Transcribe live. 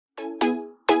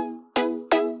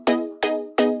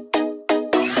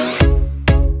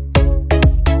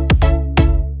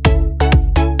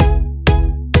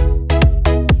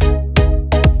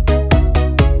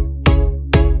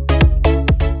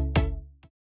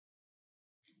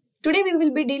Today we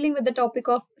will be dealing with the topic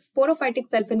of sporophytic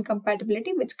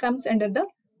self-incompatibility, which comes under the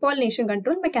pollination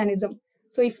control mechanism.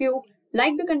 So if you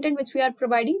like the content which we are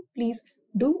providing, please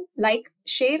do like,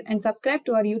 share and subscribe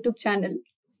to our YouTube channel.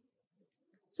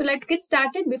 So let's get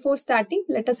started. Before starting,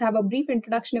 let us have a brief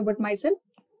introduction about myself.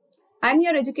 I am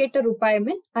your educator Roopa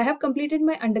MN. I have completed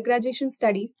my undergraduate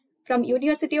study from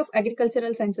University of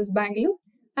Agricultural Sciences, Bangalore.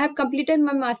 I have completed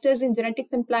my Masters in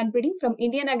Genetics and Plant Breeding from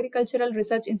Indian Agricultural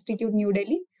Research Institute, New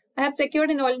Delhi. I have secured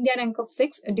an All India rank of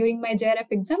 6 during my JRF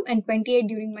exam and 28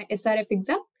 during my SRF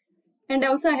exam. And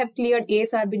also I have cleared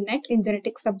ASRB net in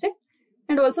genetics subject.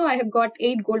 And also I have got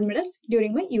 8 gold medals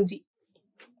during my UG.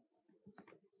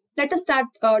 Let us start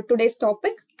today's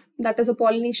topic, that is a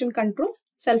pollination control,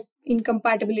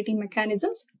 self-incompatibility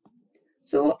mechanisms.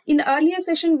 So in the earlier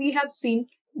session, we have seen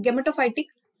gametophytic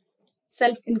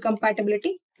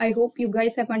self-incompatibility. I hope you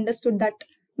guys have understood that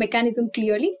mechanism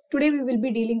clearly. Today we will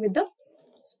be dealing with the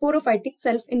sporophytic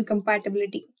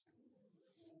self-incompatibility.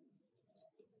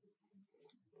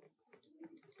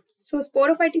 So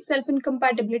sporophytic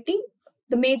self-incompatibility,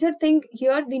 the major thing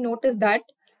here we notice that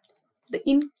the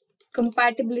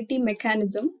incompatibility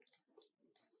mechanism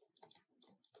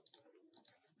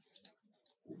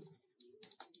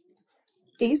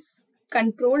is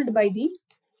controlled by the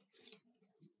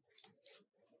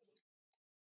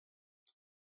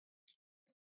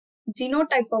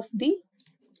genotype of the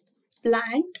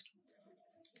plant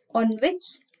on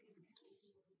which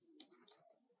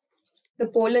the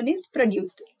pollen is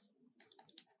produced.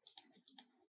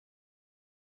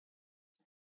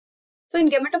 So in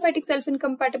gametophytic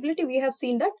self-incompatibility, we have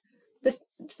seen that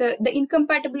the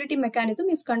incompatibility mechanism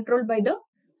is controlled by the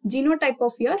genotype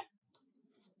of your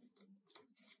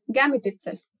gamete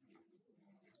itself.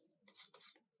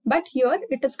 But here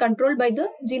it is controlled by the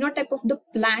genotype of the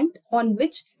plant on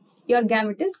which your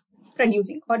gamete is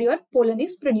producing or your pollen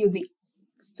is producing.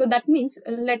 So that means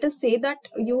let us say that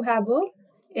you have a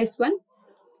S1,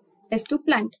 S2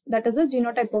 plant. That is a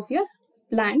genotype of your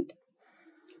plant.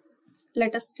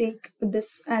 Let us take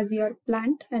this as your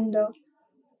plant and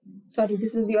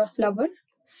this is your flower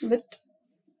with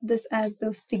this as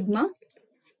the stigma.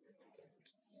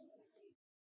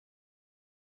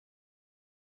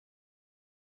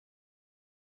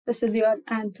 This is your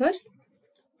anther.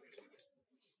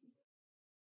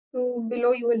 So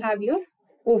below you will have your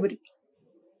ovary.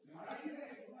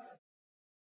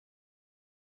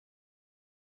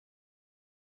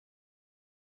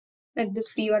 Let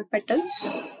this be your petals.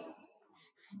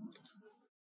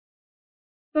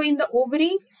 So in the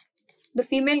ovary, the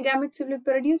female gametes will be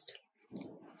produced,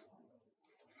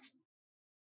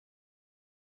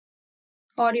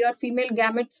 or your female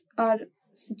gametes are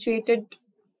situated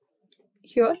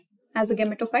here as a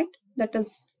gametophyte, that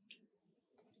is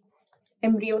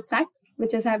embryo sac,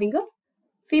 which is having a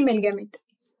female gamete.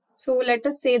 So let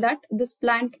us say that this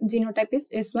plant genotype is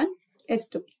S1,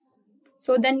 S2.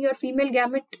 So then your female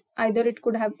gamete, either it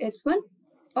could have S1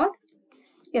 or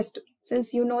S2,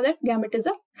 since you know that gamete is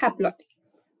a haploid.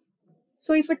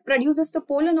 So if it produces the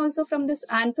pollen also from this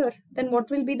anther, then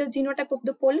what will be the genotype of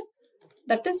the pollen?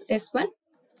 That is S1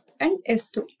 and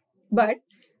S2. But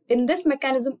in this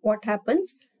mechanism, what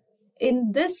happens?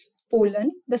 In this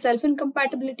pollen, the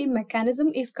self-incompatibility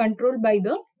mechanism is controlled by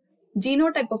the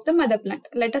genotype of the mother plant.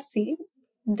 Let us see,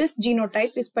 this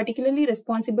genotype is particularly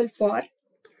responsible for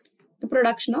the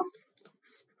production of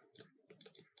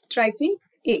tryphin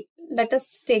A. Let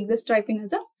us take this tryphin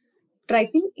as a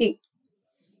tryphin A.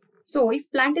 So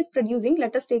if plant is producing,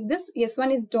 let us take this,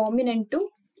 S1 is dominant to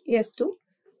S2.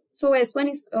 So S1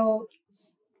 is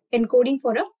encoding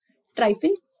for a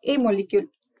tryphin A molecule.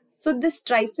 So this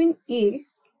tryphin A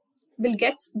will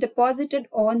get deposited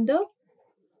on the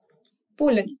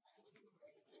pollen.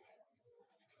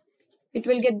 It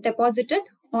will get deposited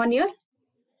on your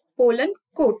pollen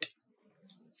coat,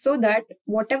 so that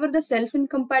whatever the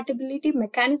self-incompatibility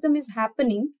mechanism is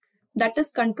happening, that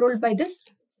is controlled by this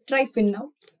tryphin now,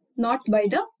 not by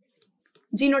the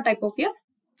genotype of your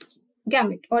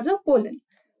gamete or the pollen.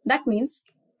 That means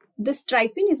this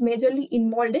tryphin is majorly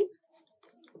involved in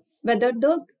whether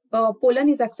the pollen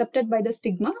is accepted by the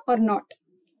stigma or not.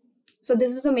 So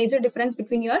this is a major difference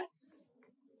between your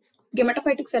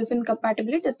gametophytic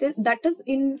self-incompatibility. That is,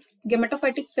 in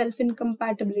gametophytic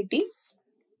self-incompatibility,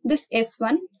 this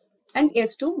S1 and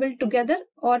S2 will together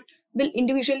or will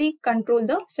individually control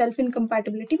the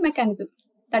self-incompatibility mechanism.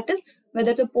 That is,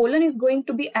 whether the pollen is going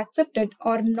to be accepted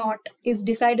or not is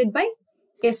decided by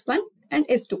S1 and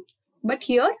S2. But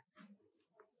here,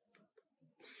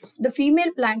 the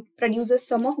female plant produces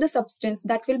some of the substance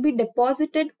that will be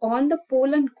deposited on the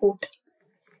pollen coat.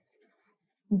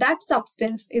 That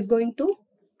substance is going to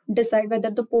decide whether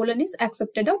the pollen is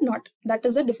accepted or not. That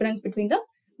is the difference between the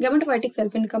gametophytic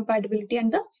self-incompatibility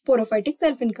and the sporophytic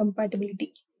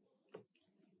self-incompatibility.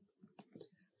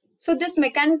 So this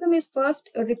mechanism is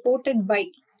first reported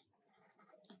by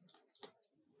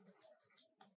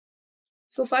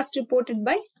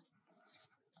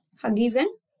Huggies and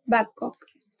Babcock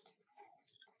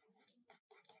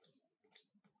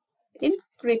in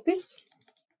Crapis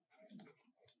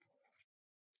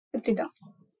foetida.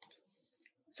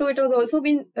 So it was also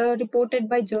been reported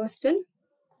by Gerstel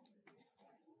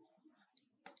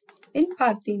in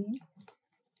Parthenia.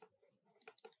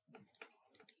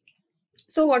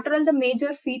 So what are all the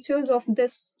major features of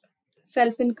this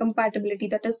self-incompatibility,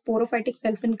 that is sporophytic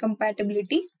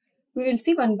self-incompatibility? We will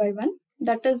see one by one.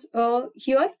 That is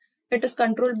here it is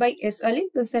controlled by S allele.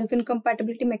 The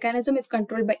self-incompatibility mechanism is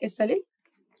controlled by S allele,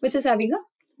 which is having a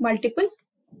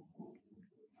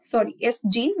S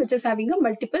gene, which is having a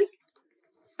multiple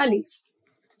alleles.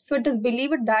 So it is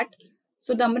believed that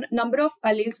the number of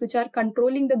alleles which are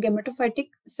controlling the gametophytic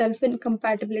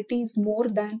self-incompatibility is more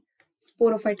than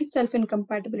sporophytic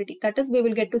self-incompatibility. That is, we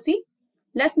will get to see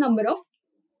less number of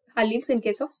alleles in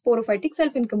case of sporophytic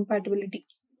self-incompatibility.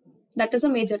 That is a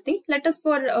major thing. Let us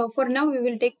for now we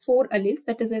will take 4 alleles,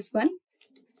 that is S1,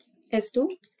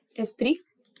 S2, S3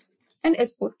 and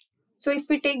S4. So if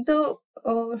we take the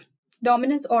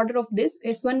dominance order of this,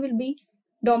 S1 will be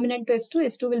dominant to S2,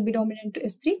 S2 will be dominant to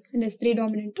S3 and S3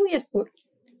 dominant to S4.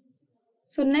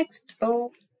 So next,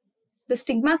 the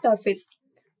stigma surface.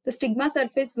 The stigma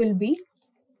surface will be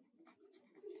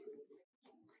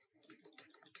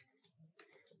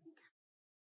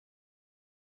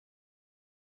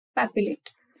papillate.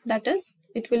 That is,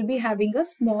 it will be having a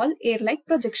small air-like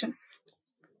projections.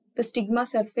 The stigma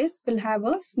surface will have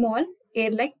a small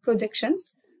air-like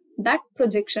projections. That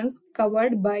projections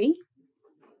covered by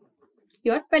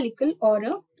your pellicle or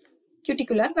a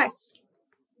cuticular wax.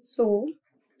 So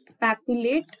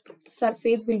papillate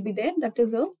surface will be there. That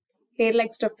is, a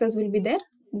hair-like structures will be there.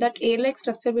 That hair-like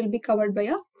structure will be covered by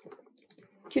a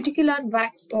cuticular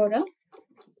wax or a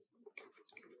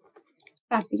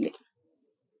papillae.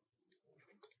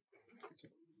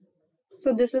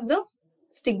 So this is the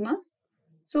stigma.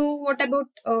 So what about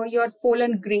your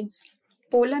pollen grains?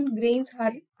 Pollen grains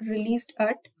are released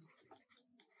at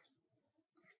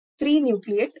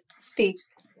 3-nucleate stage.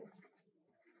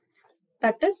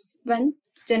 That is when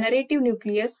generative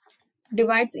nucleus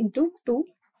divides into 2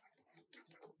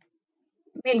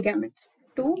 male gametes.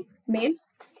 2 male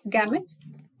gametes.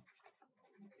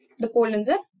 The pollens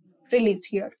are released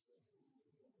here.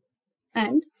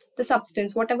 And the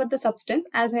substance, whatever the substance,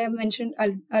 as I have mentioned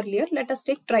earlier, let us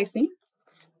take tryphin.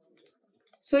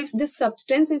 So if this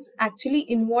substance is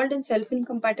actually involved in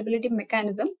self-incompatibility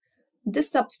mechanism, this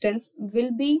substance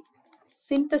will be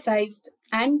synthesized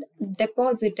and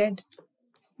deposited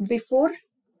before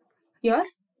your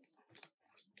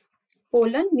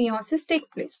pollen meiosis takes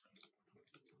place.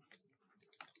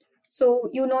 So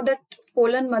you know that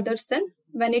pollen mother cell,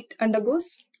 when it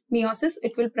undergoes meiosis,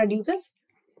 it will produce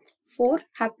 4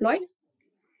 haploid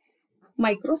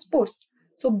microspores.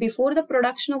 So before the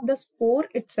production of the spore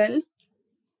itself,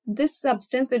 this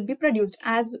substance will be produced.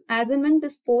 As and when the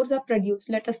spores are produced,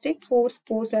 let us take 4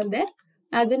 spores are there.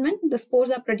 As and when the spores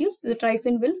are produced, the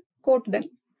tryphin will coat them.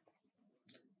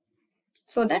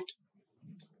 So that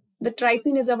the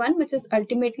tryphin is the one which is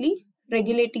ultimately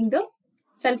regulating the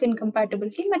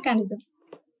self-incompatibility mechanism.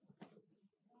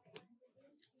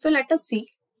 So let us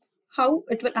see how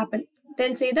it will happen.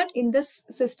 They'll say that in this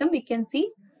system we can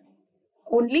see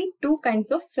only 2 kinds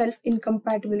of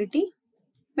self-incompatibility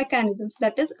mechanisms.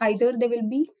 That is, either they will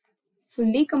be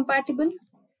fully compatible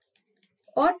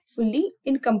or fully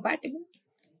incompatible.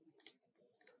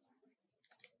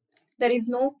 There is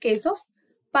no case of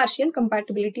partial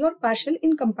compatibility or partial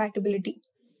incompatibility.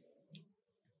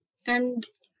 And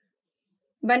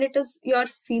when it is your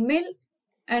female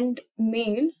and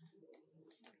male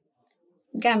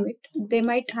gamete, they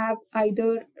might have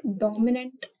either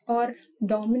dominant or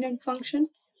dominant function,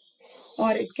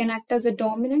 or it can act as a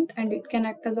dominant and it can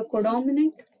act as a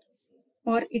codominant,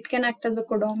 or it can act as a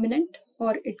codominant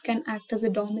or it can act as a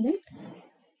dominant,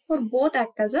 or both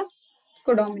act as a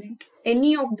codominant.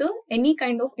 Any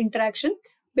kind of interaction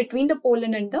between the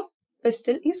pollen and the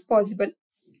pistil is possible.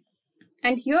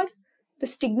 And here the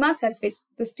stigma surface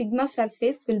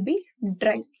will be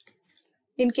dry.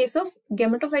 In case of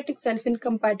gametophytic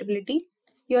self-incompatibility,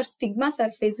 your stigma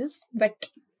surface is wet.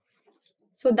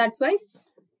 So that's why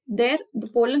there the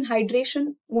pollen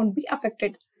hydration won't be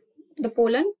affected. The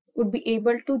pollen would be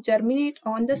able to germinate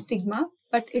on the stigma,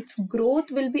 but its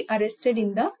growth will be arrested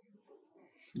in the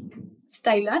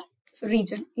stylar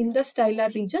region. In the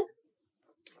stylar region,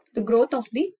 the growth of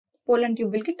the pollen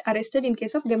tube will get arrested in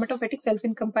case of gametophytic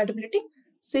self-incompatibility,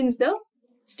 since the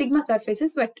stigma surface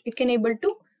is wet. It can able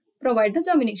to provide the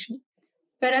germination.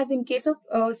 Whereas in case of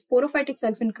sporophytic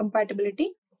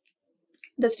self-incompatibility,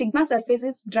 the stigma surface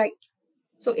is dry.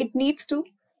 So it needs to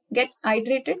get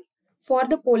hydrated for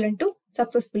the pollen to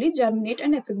successfully germinate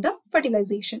and effect the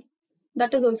fertilization.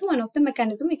 That is also one of the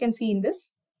mechanism we can see in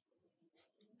this.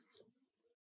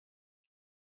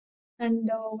 And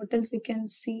what else we can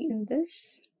see in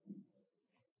this?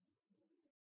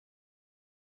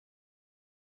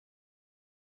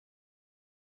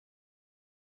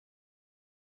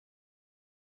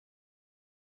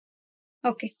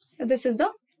 Okay, this is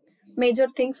the major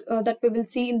things that we will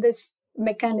see in this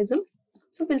mechanism.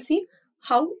 So we'll see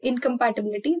how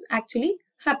incompatibility is actually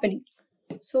happening.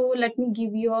 So let me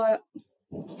give you a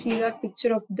clear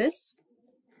picture of this.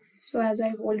 So as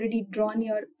I've already drawn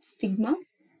your stigma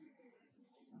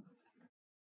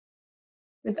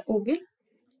with the ovule.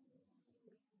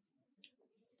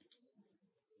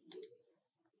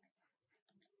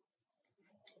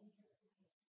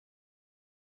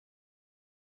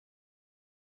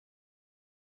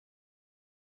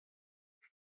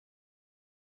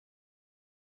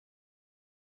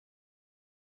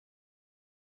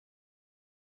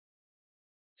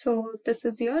 So this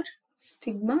is your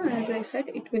stigma. As I said,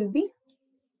 it will be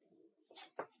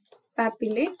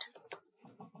papillate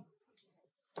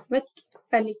with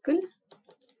pellicle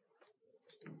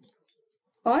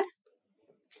or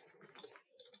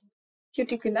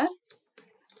cuticular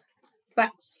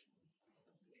wax.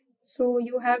 So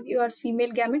you have your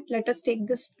female gamete. Let us take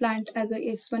this plant as a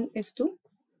S1, S2.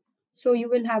 So you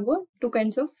will have two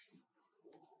kinds of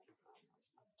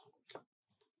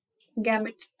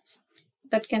gametes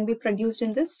that can be produced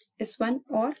in this S1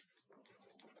 or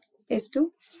S2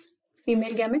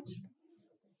 female gametes,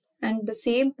 and the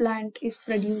same plant is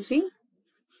producing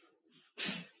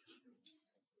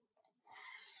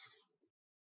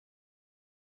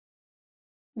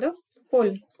the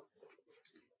pollen.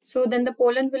 So then the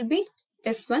pollen will be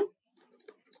S1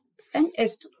 and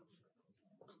S2.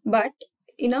 But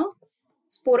in a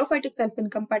sporophytic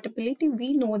self-incompatibility,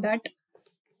 we know that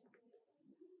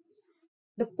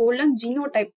the pollen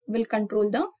genotype will control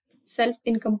the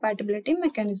self-incompatibility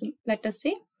mechanism. Let us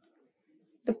say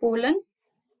the pollen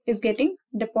is getting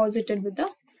deposited with the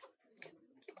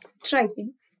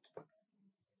tryphene.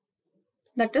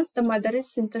 That is, the mother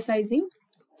is synthesizing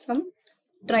some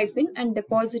tryphene and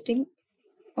depositing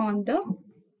on the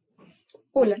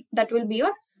pollen. That will be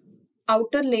your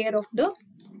outer layer of the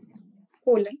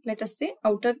pollen. Let us say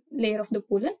outer layer of the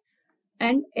pollen,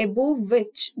 and above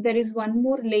which there is one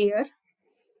more layer.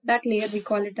 That layer we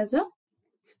call it as a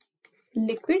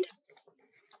lipid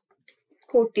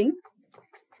coating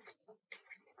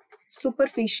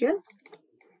superficial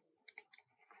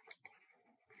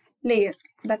layer.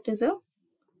 That is a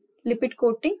lipid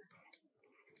coating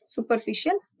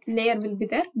superficial layer will be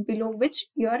there, below which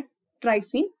your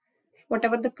tryphene,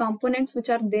 whatever the components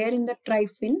which are there in the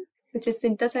tryphene, which is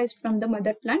synthesized from the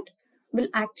mother plant, will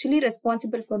actually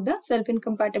responsible for the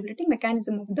self-incompatibility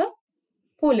mechanism of the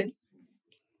pollen.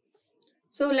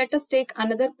 So let us take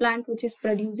another plant which is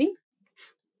producing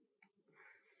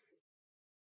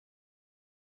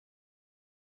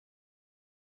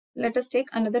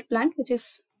S3,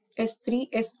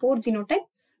 S4 genotype.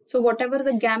 So whatever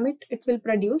the gamete it will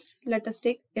produce, let us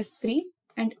take S3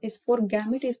 and S4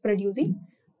 gamete is producing,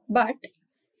 but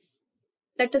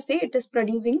let us say it is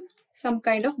producing some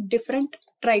kind of different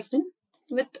tryphene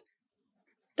with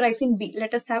tryphene B.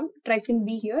 Let us have tryphene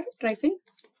B here, tryphene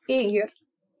A here.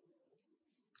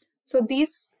 So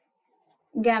these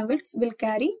gametes will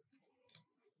carry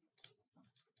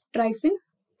tryphene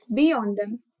B on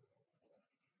them.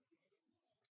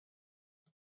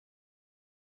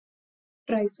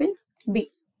 Tryphene B.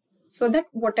 So that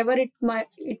whatever it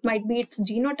might be its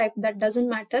genotype, that doesn't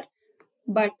matter,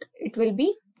 but it will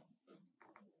be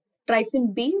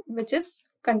tryphene B which is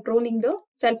controlling the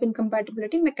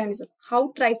self-incompatibility mechanism.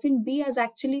 How tryphene B is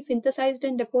actually synthesized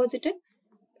and deposited,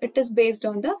 it is based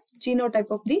on the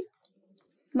genotype of the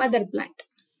mother plant.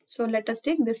 So let us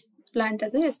take this plant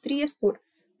as a S3, S4,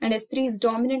 and S3 is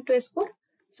dominant to S4,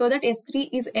 so that S3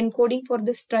 is encoding for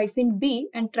this tryphene B,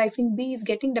 and tryphene B is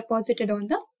getting deposited on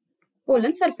the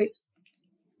pollen surface.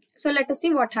 So let us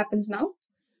see what happens now.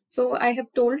 So I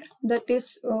have told that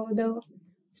is the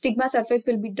stigma surface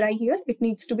will be dry here. It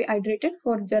needs to be hydrated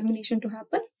for germination to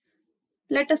happen.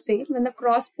 Let us say when the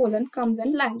cross pollen comes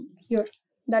and land here,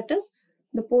 that is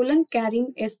the pollen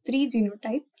carrying S3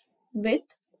 genotype with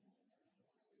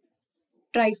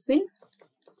tryphene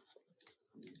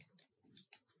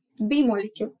B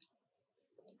molecule.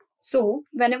 So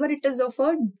whenever it is of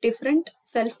a different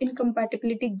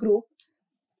self-incompatibility group,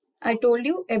 I told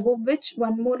you above which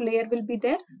one more layer will be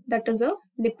there, that is a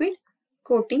lipid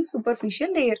coating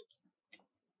superficial layer.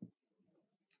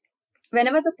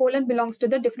 Whenever the pollen belongs to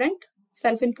the different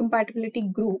self-incompatibility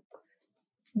group,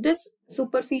 this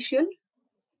superficial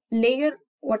layer,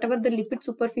 whatever the lipid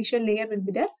superficial layer will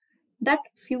be there, that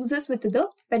fuses with the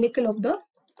pellicle of the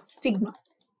stigma.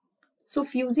 So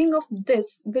fusing of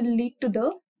this will lead to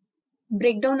the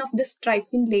breakdown of this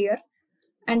tryphin layer,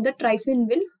 and the tryphin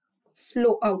will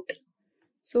flow out.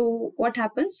 So what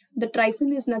happens? The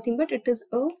tryphin is nothing but it is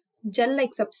a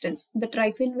gel-like substance. The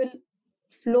tryphin will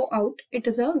flow out. It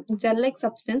is a gel-like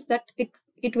substance that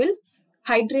it will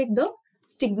hydrate the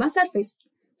stigma surface.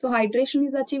 So hydration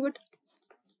is achieved.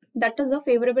 That is a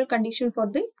favorable condition for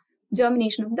the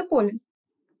germination of the pollen.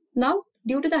 Now,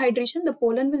 due to the hydration, the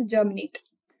pollen will germinate.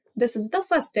 This is the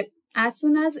first step. As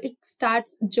soon as it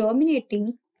starts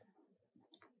germinating,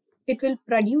 it will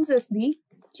produce the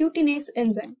cutinase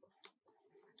enzyme.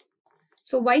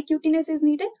 So why cutinase is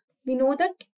needed? We know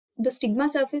that the stigma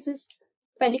surface is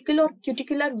pellicle or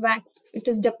cuticular wax. It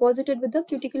is deposited with the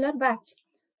cuticular wax.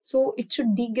 So it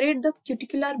should degrade the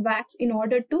cuticular wax in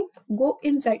order to go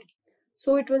inside.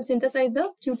 So it will synthesize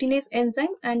the cutinase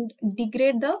enzyme and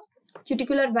degrade the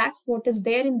cuticular wax what is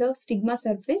there in the stigma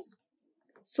surface,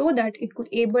 so that it could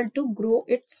able to grow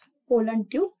its pollen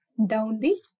tube down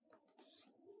the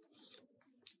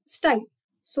style.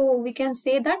 So we can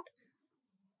say that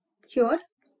here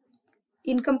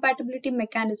incompatibility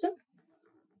mechanism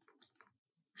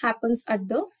happens at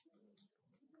the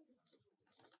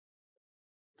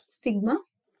stigma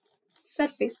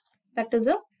surface, that is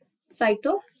a site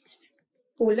of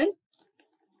pollen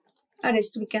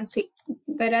arrest, we can say.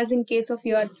 Whereas in case of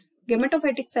your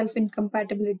gametophytic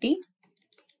self-incompatibility,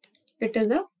 it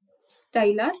is a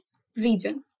stylar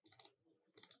region.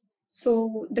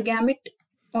 So the gamete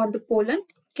or the pollen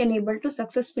can able to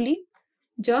successfully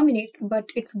germinate, but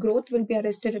its growth will be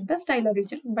arrested at the stylar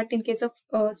region. But in case of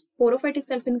sporophytic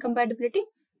self-incompatibility,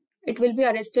 it will be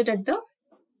arrested at the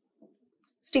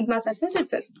stigma surface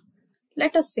itself.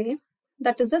 Let us say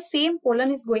that is the same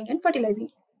pollen is going and fertilizing.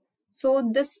 So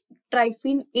this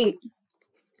tryphin A,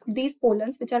 these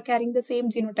pollens which are carrying the same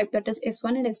genotype, that is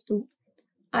S1 and S2,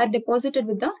 are deposited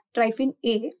with the tryphin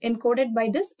A encoded by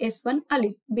this S1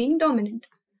 allele being dominant.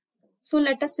 So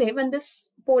let us say when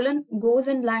this pollen goes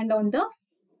and land on the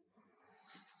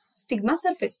stigma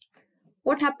surface,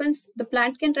 what happens? The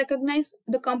plant can recognize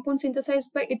the compound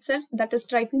synthesized by itself, that is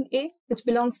tryphin A, which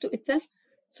belongs to itself.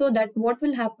 So that what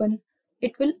will happen?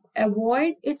 It will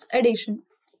avoid its adhesion.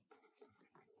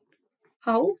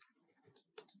 How?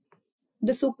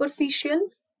 The superficial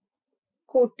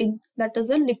coating, that is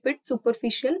a lipid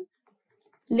superficial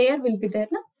layer will be there,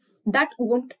 that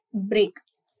won't break.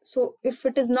 So if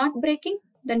it is not breaking,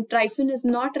 then tryphin is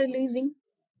not releasing.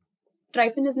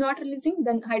 Tryphin is not releasing,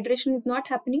 then hydration is not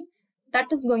happening.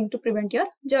 That is going to prevent your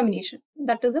germination.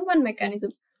 That is a one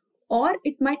mechanism. Or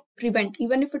it might prevent,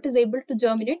 even if it is able to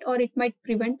germinate, or it might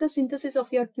prevent the synthesis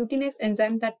of your cutinase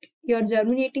enzyme, that your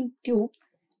germinating tube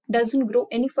doesn't grow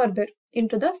any further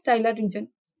into the stylar region.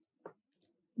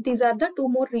 These are the two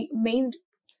more main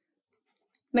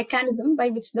mechanism by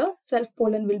which the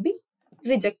self-pollen will be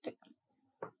rejected.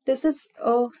 This is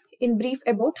in brief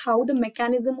about how the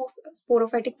mechanism of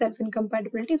sporophytic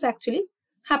self-incompatibility is actually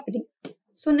happening.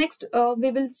 So next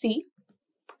we will see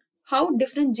how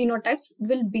different genotypes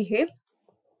will behave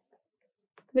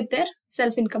with their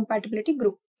self-incompatibility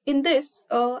group. In this,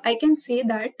 I can say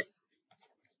that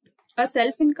a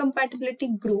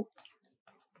self-incompatibility group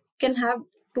can have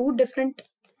two different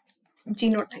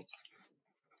genotypes.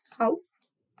 How?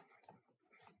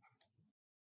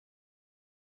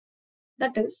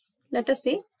 That is, let us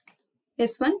say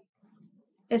S1,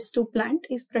 S2 plant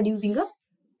is producing a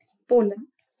pollen,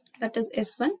 that is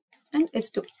S1 and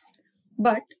S2.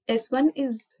 But S1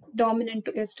 is dominant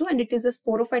to S2 and it is a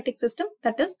sporophytic system,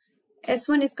 that is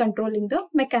S1 is controlling the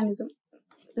mechanism.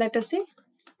 Let us say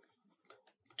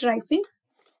tryphin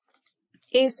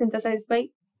A is synthesized by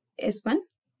S1,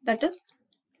 that is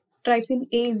tryphin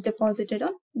A is deposited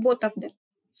on both of them.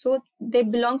 So they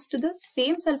belongs to the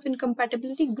same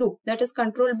self-incompatibility group, that is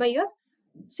controlled by a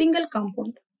single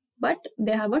compound, but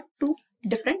they have a two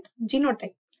different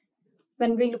genotype.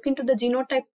 When we look into the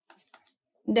genotype,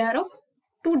 they are of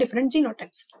two different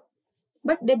genotypes,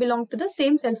 but they belong to the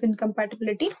same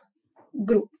self-incompatibility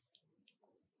group.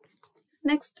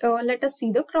 Next, let us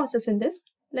see the crosses in this.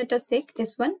 Let us take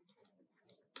S1,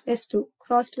 S2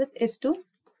 crossed with S2,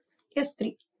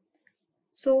 S3.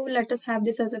 So let us have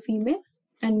this as a female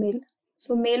and male.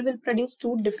 So male will produce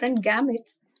two different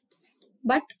gametes,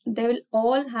 but they will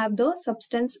all have the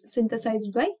substance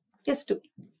synthesized by S2.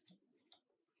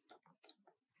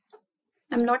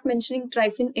 I'm not mentioning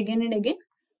tryphin again and again.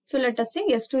 So let us say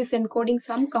S2 is encoding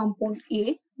some compound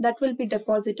A that will be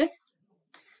deposited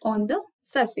on the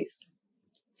surface.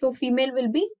 So female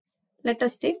will be, let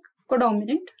us take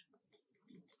codominant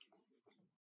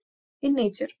in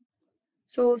nature.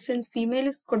 So since female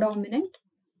is codominant,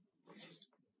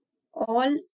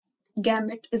 all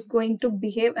gamete is going to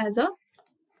behave as a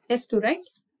S2, right?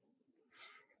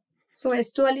 So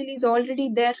S2 allele is already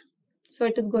there, so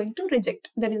it is going to reject.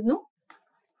 There is no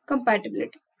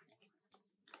compatibility.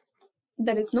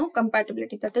 There is no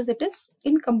compatibility. That is, it is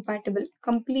incompatible,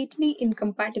 completely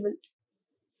incompatible.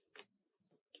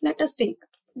 Let us take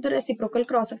the reciprocal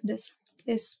cross of this.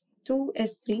 S2,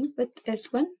 S3 with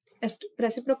S1, S2.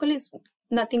 Reciprocal is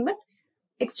nothing but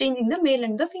exchanging the male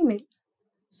and the female.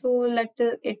 So let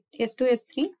it S2,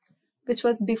 S3, which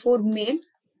was before male,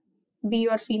 be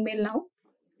your female now.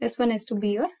 S1, S2 be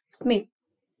your male.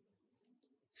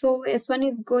 So S1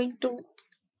 is going to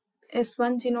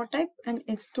S1 genotype and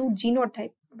S2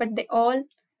 genotype, but they all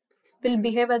will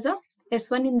behave as a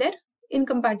S1 in their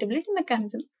incompatibility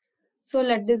mechanism. So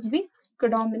let this be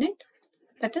codominant,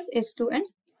 that is S2 and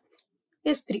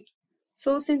S3.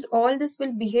 So since all this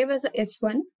will behave as a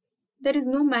S1, there is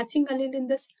no matching allele in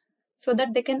this, so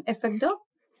that they can affect the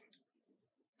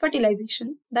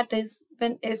fertilization. That is,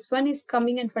 when S1 is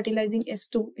coming and fertilizing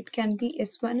S2, it can be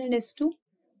S1 and S2.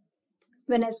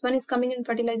 When S1 is coming and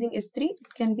fertilizing S3,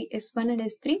 it can be S1 and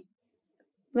S3.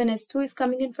 When S2 is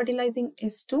coming and fertilizing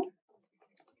S2,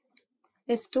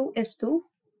 S2, S2,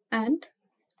 and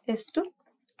S2,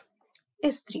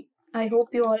 S3. I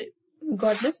hope you all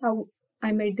got this, how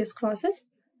I made this crosses.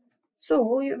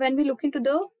 So when we look into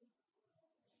the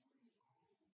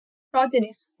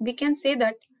progenies, we can say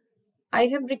that I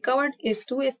have recovered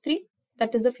S2, S3,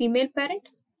 that is a female parent,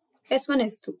 S1,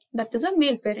 S2, that is a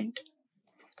male parent.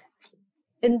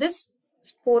 In this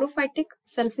sporophytic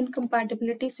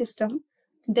self-incompatibility system,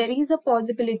 there is a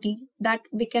possibility that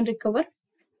we can recover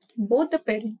both the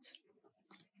parents,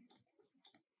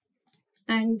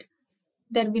 and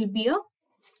there will be a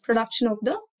production of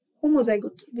the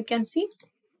homozygotes. We can see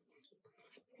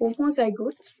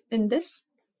homozygotes in this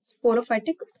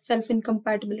sporophytic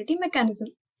self-incompatibility mechanism.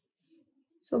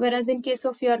 So whereas in case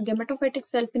of your gametophytic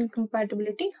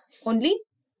self-incompatibility, only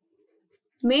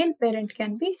male parent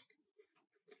can be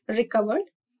recovered,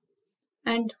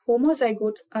 and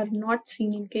homozygotes are not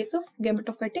seen in case of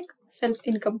gametophytic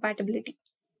self-incompatibility.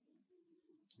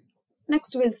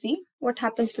 Next we'll see what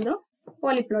happens to the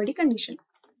polyploidy condition.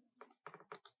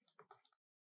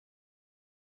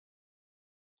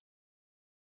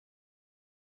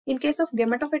 In case of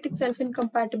gametophytic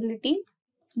self-incompatibility,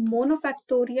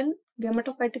 monofactorial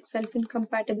gametophytic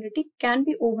self-incompatibility can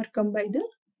be overcome by the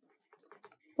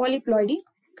polyploidy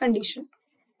condition,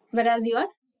 whereas your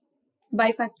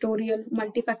bifactorial,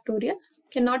 multifactorial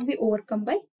cannot be overcome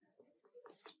by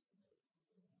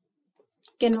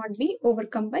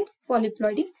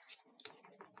polyploidy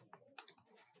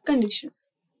condition.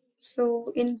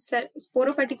 So in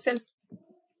sporophytic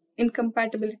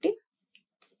self-incompatibility,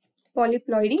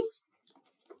 polyploidy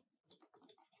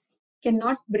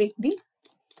cannot break the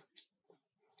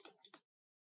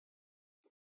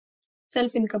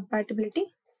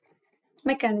self-incompatibility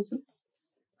mechanism.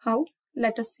 How?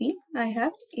 Let us see. I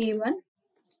have A1,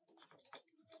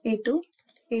 A2,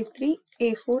 A3,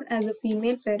 A4 as a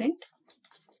female parent.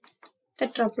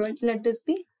 Tetraploid. Let this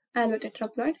be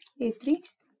allotetraploid, A3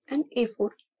 and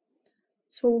A4.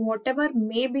 So whatever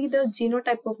may be the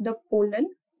genotype of the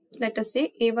pollen, let us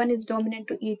say A1 is dominant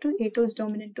to A2, A2 is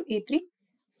dominant to A3,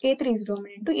 A3 is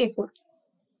dominant to A4.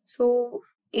 So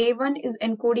A1 is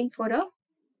encoding for a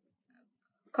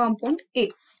compound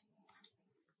A.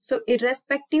 So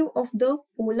irrespective of the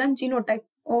pollen genotype,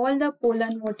 all the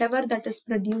pollen, whatever that is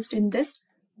produced in this,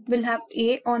 will have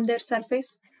A on their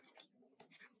surface.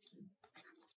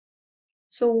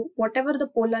 So whatever the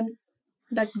pollen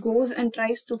that goes and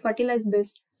tries to fertilize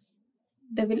this,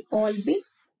 they will all be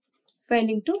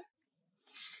failing to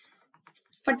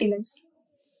fertilize.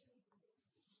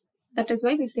 That is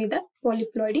why we say that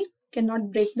polyploidy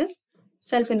cannot break this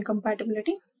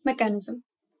self-incompatibility mechanism.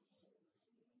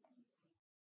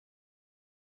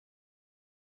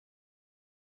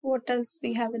 What else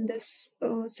we have in this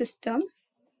system?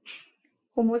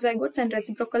 Homozygotes and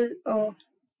reciprocal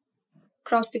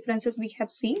cross differences we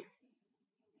have seen.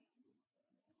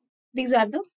 These are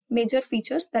the major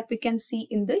features that we can see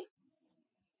in the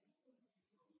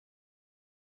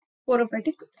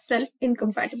sporophytic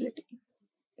self-incompatibility.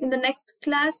 In the next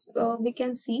class, we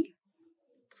can see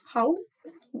how,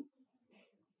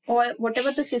 or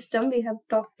whatever the system we have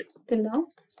talked till now,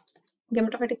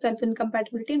 gametophytic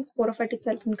self-incompatibility and sporophytic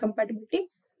self-incompatibility,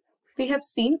 we have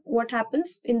seen what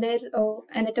happens in their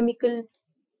anatomical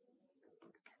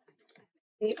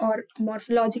way or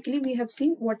morphologically. We have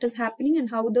seen what is happening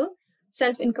and how the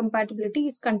self-incompatibility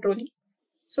is controlling.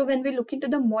 So when we look into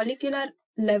the molecular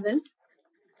level,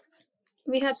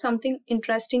 we have something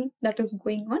interesting that is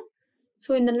going on.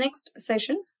 So in the next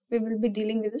session, we will be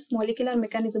dealing with this molecular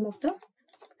mechanism of the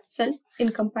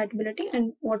self-incompatibility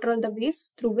and what are all the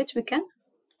ways through which we can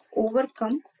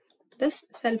overcome this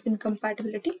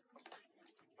self-incompatibility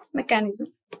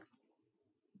mechanism.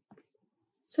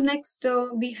 So next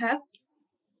we have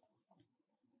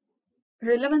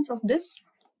relevance of this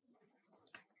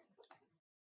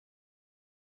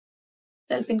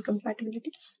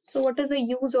self-incompatibility. So what is the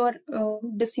use or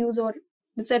disuse or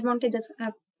disadvantages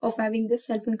of having this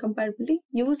self-incompatibility?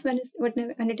 Use when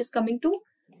it is coming to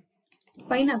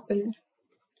pineapple.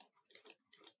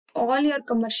 All your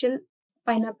commercial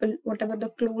pineapple, whatever the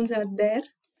clones are there,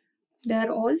 they are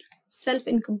all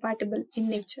self-incompatible in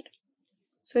nature.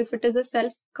 So if it is a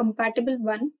self-compatible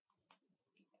one,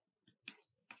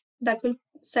 that will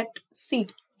set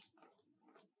seed.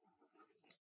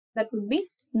 That would be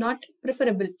not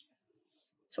preferable.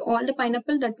 So all the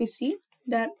pineapple that we see,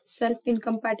 they are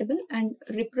self-incompatible and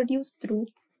reproduce through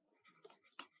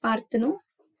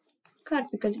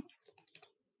parthenocarpically.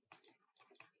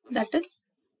 That is,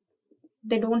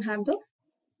 they don't have the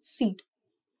seed.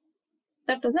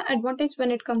 That is the advantage when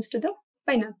it comes to the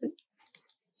pineapple.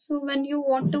 So when you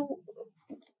want to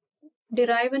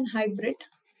derive an hybrid,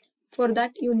 for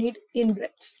that you need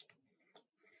inbreds.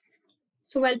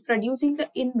 So while producing the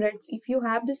inbreds, if you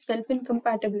have this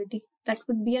self-incompatibility, that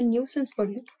would be a nuisance for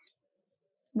you.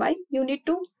 Why? You need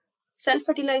to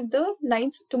self-fertilize the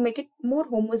lines to make it more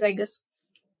homozygous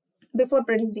before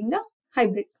producing the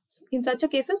hybrid. So in such a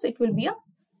cases, it will be a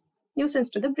nuisance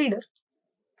to the breeder.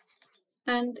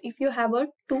 And if you have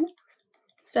two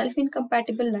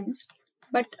self-incompatible lines,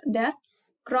 but they are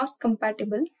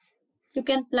cross-compatible, you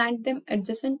can plant them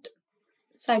adjacent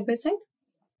side by side,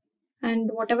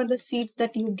 and whatever the seeds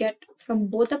that you get from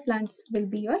both the plants will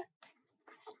be your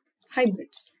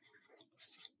hybrids.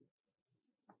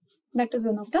 That is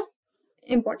one of the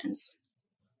importance.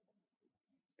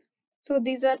 So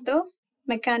these are the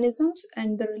mechanisms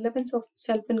and the relevance of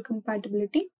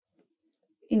self-incompatibility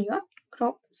in your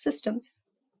crop systems.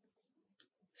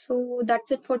 So that's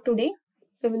it for today.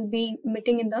 We will be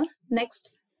meeting in the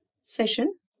next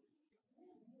session.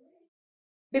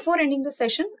 Before ending the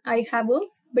session, I have a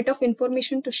bit of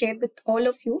information to share with all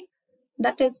of you.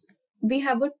 That is, we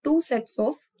have two sets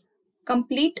of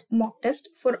complete mock test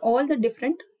for all the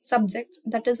different subjects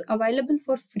that is available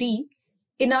for free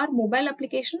in our mobile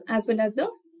application as well as the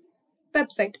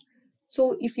website.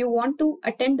 So if you want to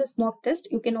attend this mock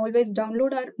test, you can always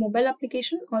download our mobile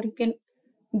application or you can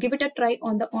give it a try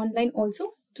on the online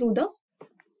also through the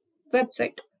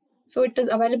website. So it is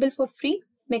available for free.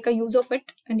 Make a use of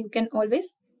it and you can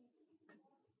always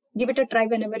give it a try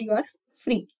whenever you are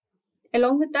free.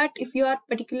 Along with that, if you are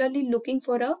particularly looking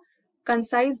for a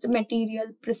concise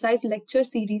material, precise lecture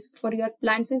series for your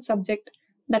plant science subject,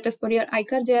 that is for your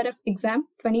ICAR JRF exam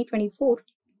 2024,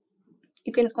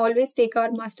 you can always take our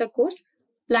master course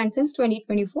Plant Science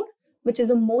 2024, which is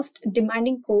the most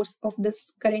demanding course of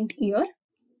this current year.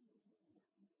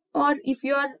 Or if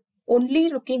you are only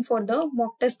looking for the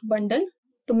mock test bundle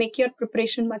to make your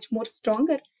preparation much more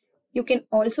stronger, you can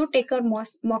also take our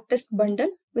mock test bundle,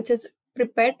 which is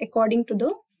prepared according to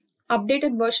the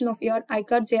updated version of your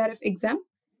ICAR JRF exam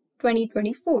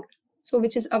 2024. So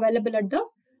which is available at the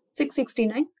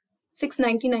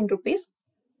 699 rupees.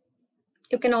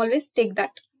 You can always take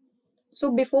that.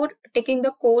 So before taking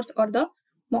the course or the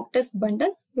mock test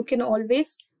bundle, you can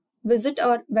always visit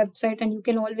our website and you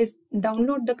can always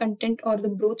download the content or the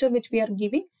brochure which we are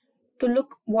giving to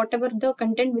look whatever the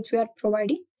content which we are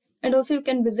providing. And also you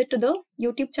can visit to the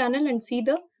YouTube channel and see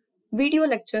the video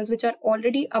lectures which are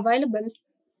already available.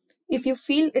 If you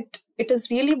feel it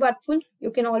is really worthwhile,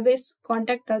 you can always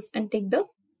contact us and take the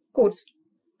course.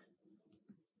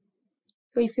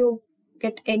 So if you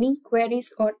get any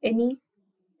queries or any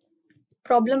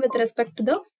problem with respect to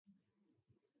the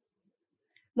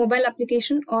mobile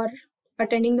application or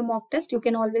attending the mock test, you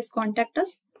can always contact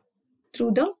us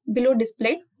through the below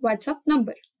displayed WhatsApp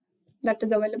number that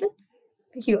is available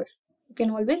here. You can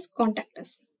always contact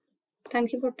us.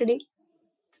 Thank you for today.